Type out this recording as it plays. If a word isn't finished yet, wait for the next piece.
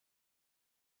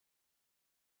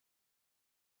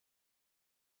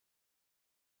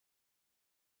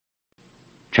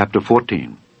Chapter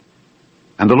 14.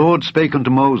 And the Lord spake unto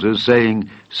Moses, saying,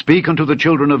 Speak unto the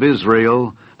children of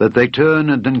Israel, that they turn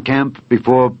and encamp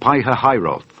before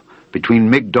Pihahiroth, between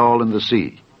Migdol and the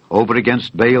sea, over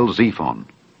against Baal-zephon.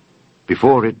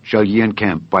 Before it shall ye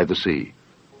encamp by the sea.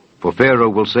 For Pharaoh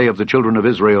will say of the children of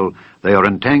Israel, They are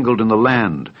entangled in the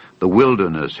land, the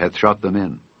wilderness hath shut them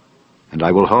in. And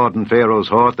I will harden Pharaoh's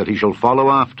heart, that he shall follow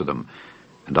after them,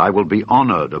 and I will be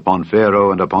honored upon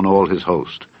Pharaoh and upon all his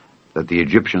host, that the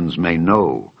Egyptians may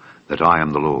know that I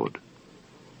am the Lord.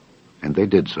 And they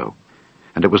did so.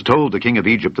 And it was told the king of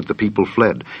Egypt that the people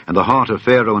fled, and the heart of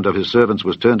Pharaoh and of his servants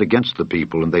was turned against the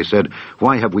people, and they said,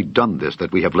 Why have we done this,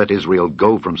 that we have let Israel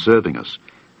go from serving us?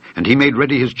 And he made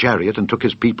ready his chariot, and took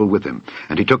his people with him.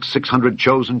 And he took 600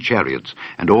 chosen chariots,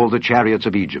 and all the chariots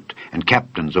of Egypt, and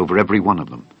captains over every one of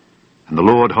them. And the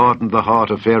Lord hardened the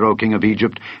heart of Pharaoh king of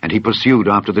Egypt, and he pursued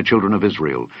after the children of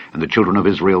Israel, and the children of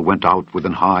Israel went out with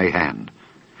an high hand.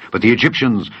 But the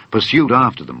Egyptians pursued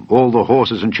after them, all the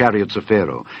horses and chariots of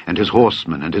Pharaoh, and his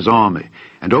horsemen and his army,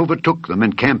 and overtook them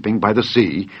encamping by the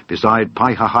sea, beside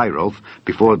Pihahiroth,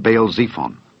 before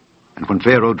Baal-zephon. And when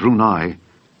Pharaoh drew nigh,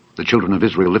 the children of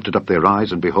Israel lifted up their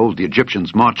eyes, and behold, the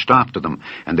Egyptians marched after them,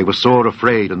 and they were sore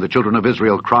afraid, and the children of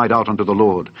Israel cried out unto the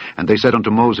Lord. And they said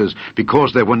unto Moses,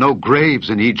 Because there were no graves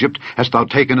in Egypt, hast thou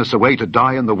taken us away to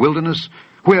die in the wilderness?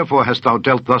 Wherefore hast thou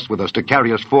dealt thus with us, to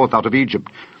carry us forth out of Egypt?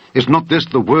 Is not this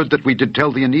the word that we did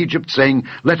tell thee in Egypt, saying,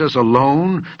 Let us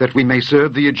alone, that we may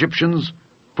serve the Egyptians?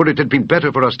 For it had been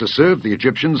better for us to serve the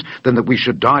Egyptians, than that we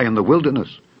should die in the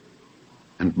wilderness.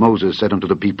 And Moses said unto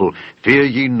the people, Fear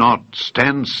ye not,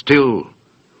 stand still,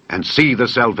 and see the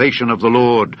salvation of the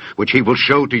Lord, which he will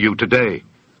show to you today.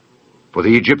 For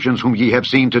the Egyptians whom ye have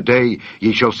seen today,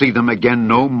 ye shall see them again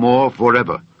no more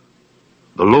forever.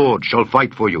 The Lord shall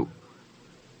fight for you,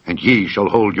 and ye shall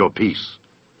hold your peace.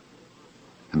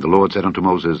 And the Lord said unto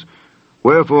Moses,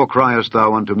 Wherefore criest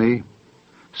thou unto me?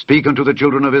 Speak unto the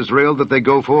children of Israel, that they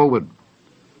go forward.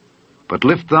 But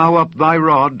lift thou up thy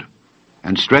rod,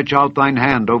 and stretch out thine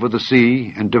hand over the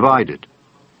sea, and divide it.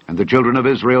 And the children of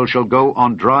Israel shall go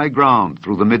on dry ground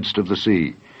through the midst of the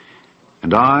sea.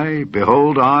 And I,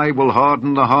 behold, I will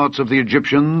harden the hearts of the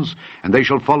Egyptians, and they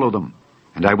shall follow them.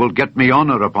 And I will get me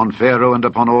honor upon Pharaoh and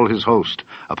upon all his host,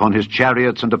 upon his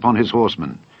chariots and upon his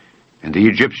horsemen. And the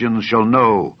Egyptians shall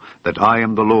know that I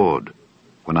am the Lord,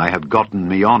 when I have gotten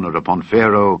me honor upon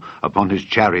Pharaoh, upon his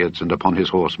chariots, and upon his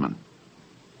horsemen.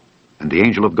 And the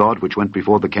angel of God, which went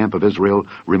before the camp of Israel,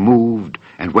 removed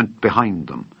and went behind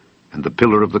them. And the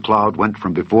pillar of the cloud went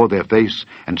from before their face,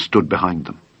 and stood behind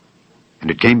them. And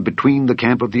it came between the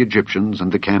camp of the Egyptians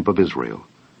and the camp of Israel.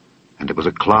 And it was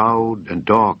a cloud and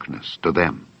darkness to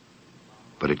them.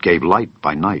 But it gave light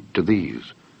by night to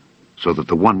these, so that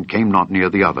the one came not near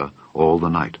the other all the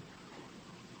night.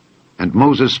 And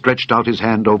Moses stretched out his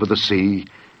hand over the sea,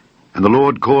 and the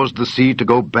Lord caused the sea to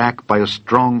go back by a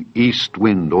strong east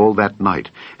wind all that night,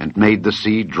 and made the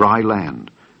sea dry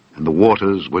land, and the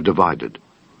waters were divided.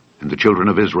 And the children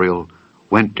of Israel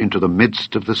went into the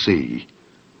midst of the sea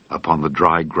upon the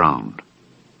dry ground.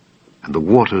 And the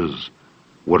waters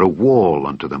were a wall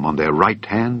unto them on their right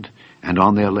hand and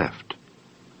on their left.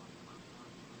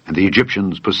 And the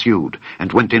Egyptians pursued,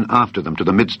 and went in after them to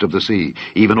the midst of the sea,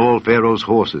 even all Pharaoh's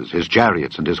horses, his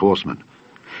chariots, and his horsemen.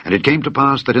 And it came to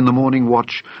pass that in the morning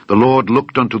watch the Lord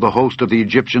looked unto the host of the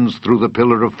Egyptians through the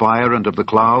pillar of fire and of the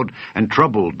cloud, and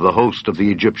troubled the host of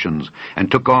the Egyptians,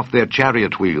 and took off their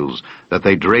chariot wheels, that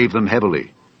they drave them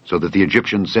heavily, so that the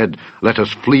Egyptians said, Let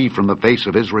us flee from the face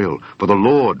of Israel, for the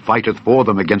Lord fighteth for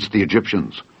them against the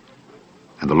Egyptians.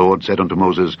 And the Lord said unto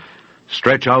Moses,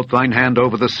 Stretch out thine hand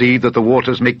over the sea, that the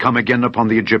waters may come again upon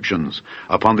the Egyptians,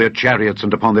 upon their chariots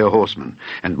and upon their horsemen.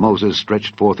 And Moses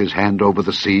stretched forth his hand over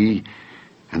the sea,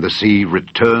 and the sea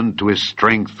returned to his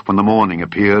strength when the morning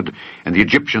appeared, and the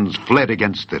Egyptians fled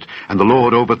against it. And the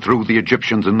Lord overthrew the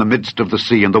Egyptians in the midst of the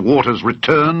sea, and the waters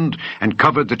returned and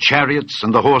covered the chariots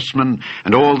and the horsemen,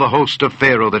 and all the host of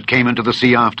Pharaoh that came into the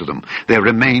sea after them. There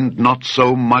remained not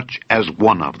so much as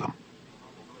one of them.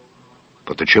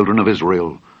 But the children of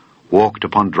Israel walked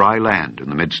upon dry land in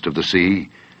the midst of the sea,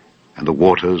 and the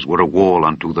waters were a wall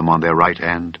unto them on their right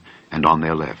hand and on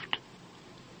their left.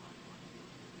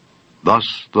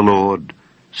 Thus the Lord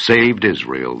saved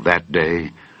Israel that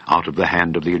day out of the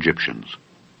hand of the Egyptians.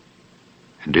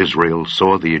 And Israel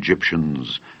saw the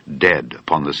Egyptians dead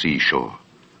upon the seashore.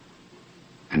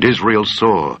 And Israel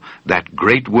saw that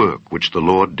great work which the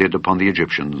Lord did upon the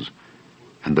Egyptians,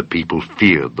 and the people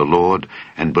feared the Lord,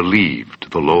 and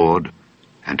believed the Lord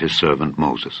and his servant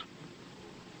Moses.